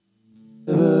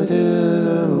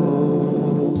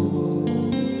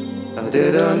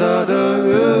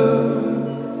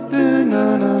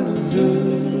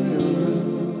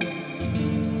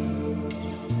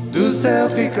Do céu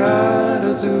ficar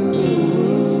azul,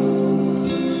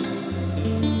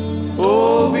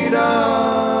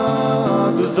 ouvirá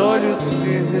dos olhos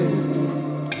ver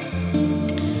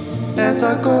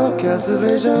essa cor que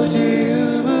azuleja o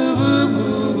dia.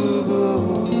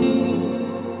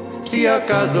 Se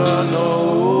acaso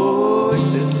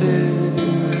anoitecer,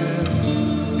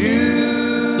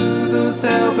 do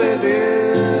céu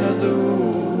perder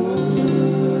azul,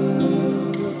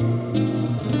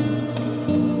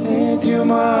 entre o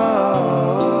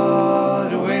mar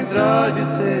o entrar de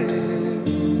ser,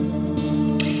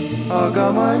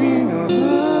 água marinha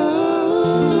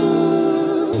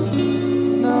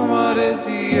não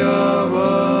parecia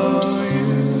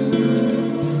banho,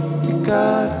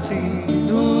 ficar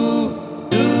lindo,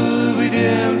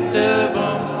 obediente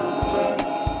bom.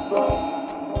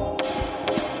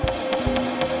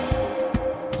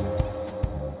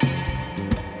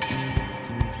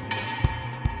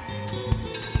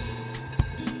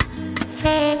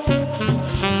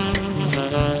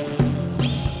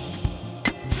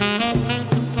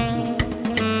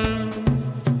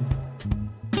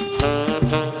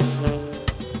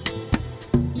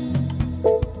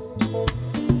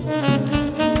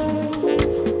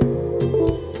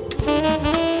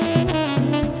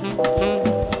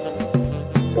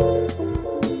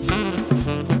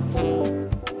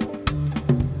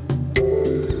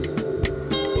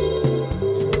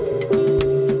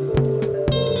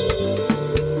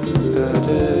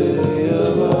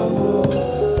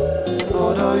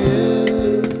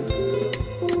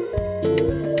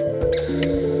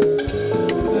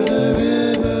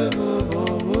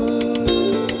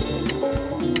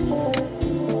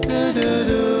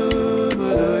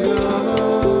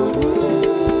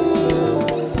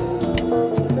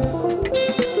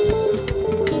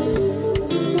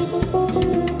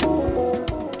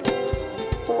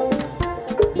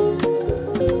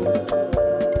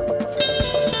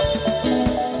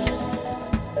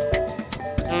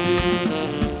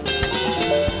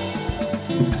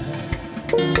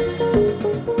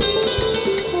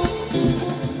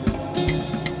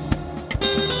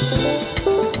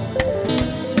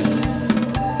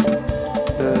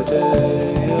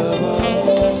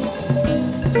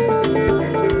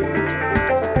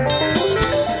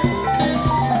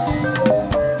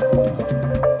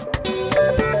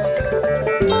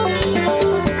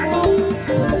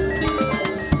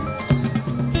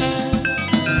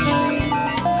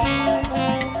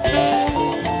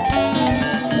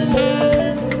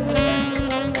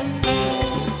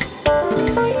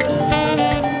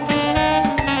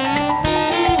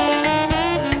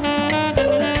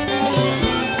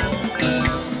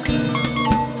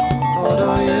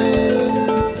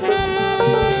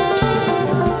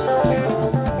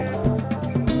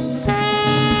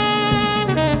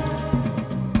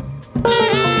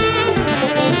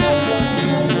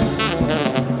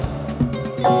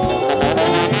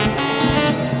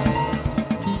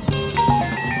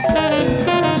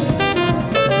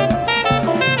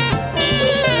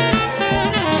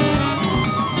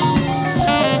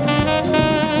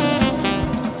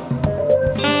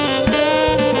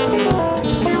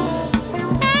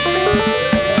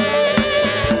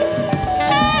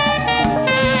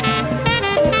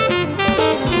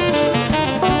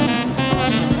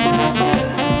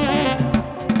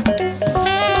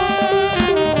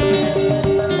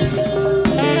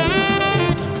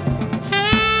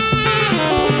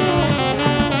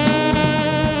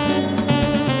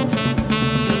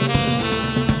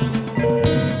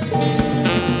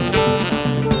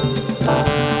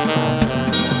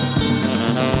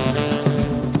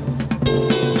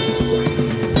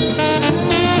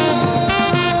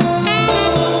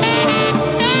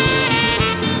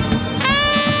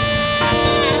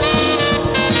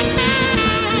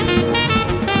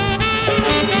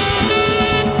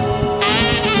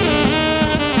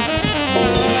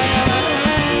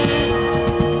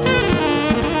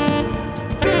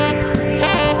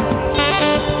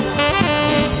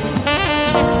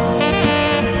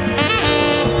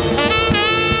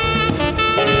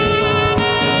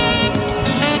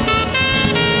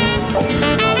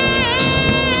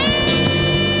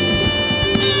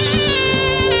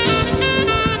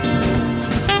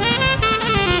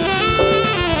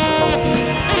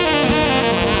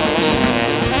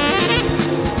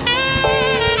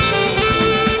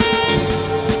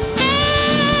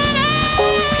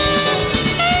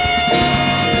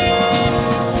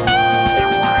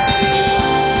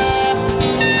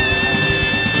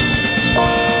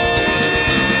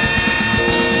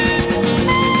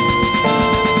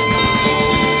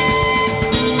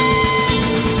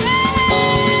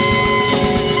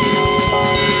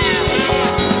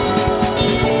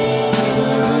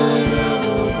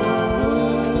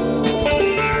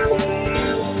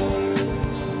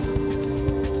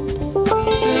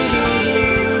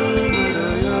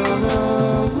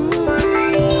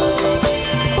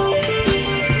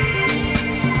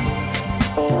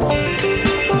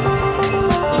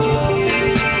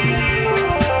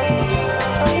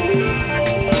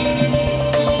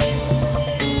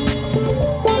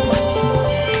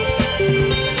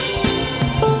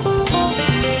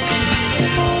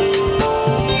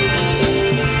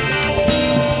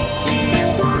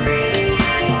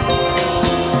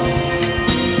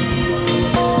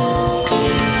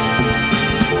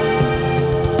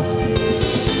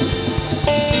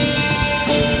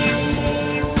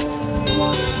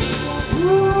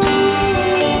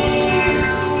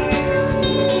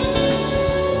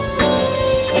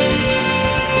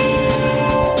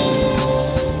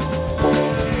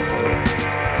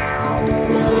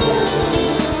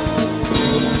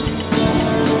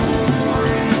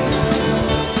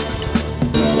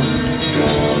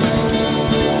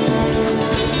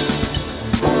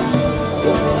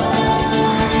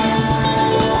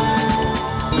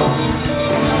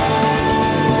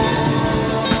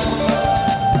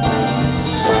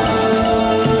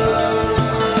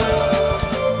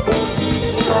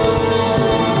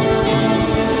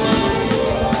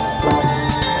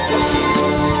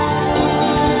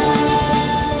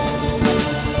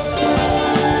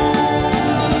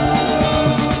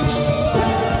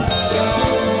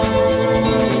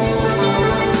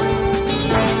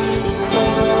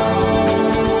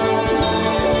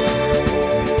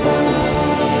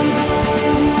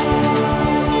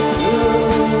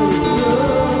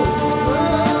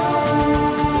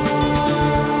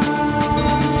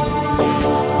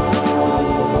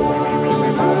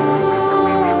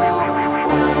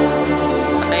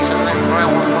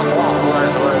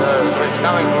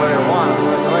 coming for the one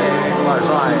was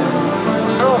right.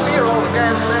 Throw heroes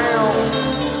get down,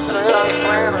 and I got a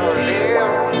friend or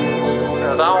live.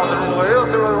 As I want to rule it,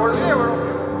 so it was here.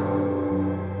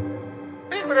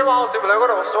 People want to live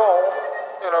with us all,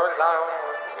 you know, like,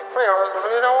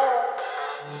 you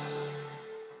know.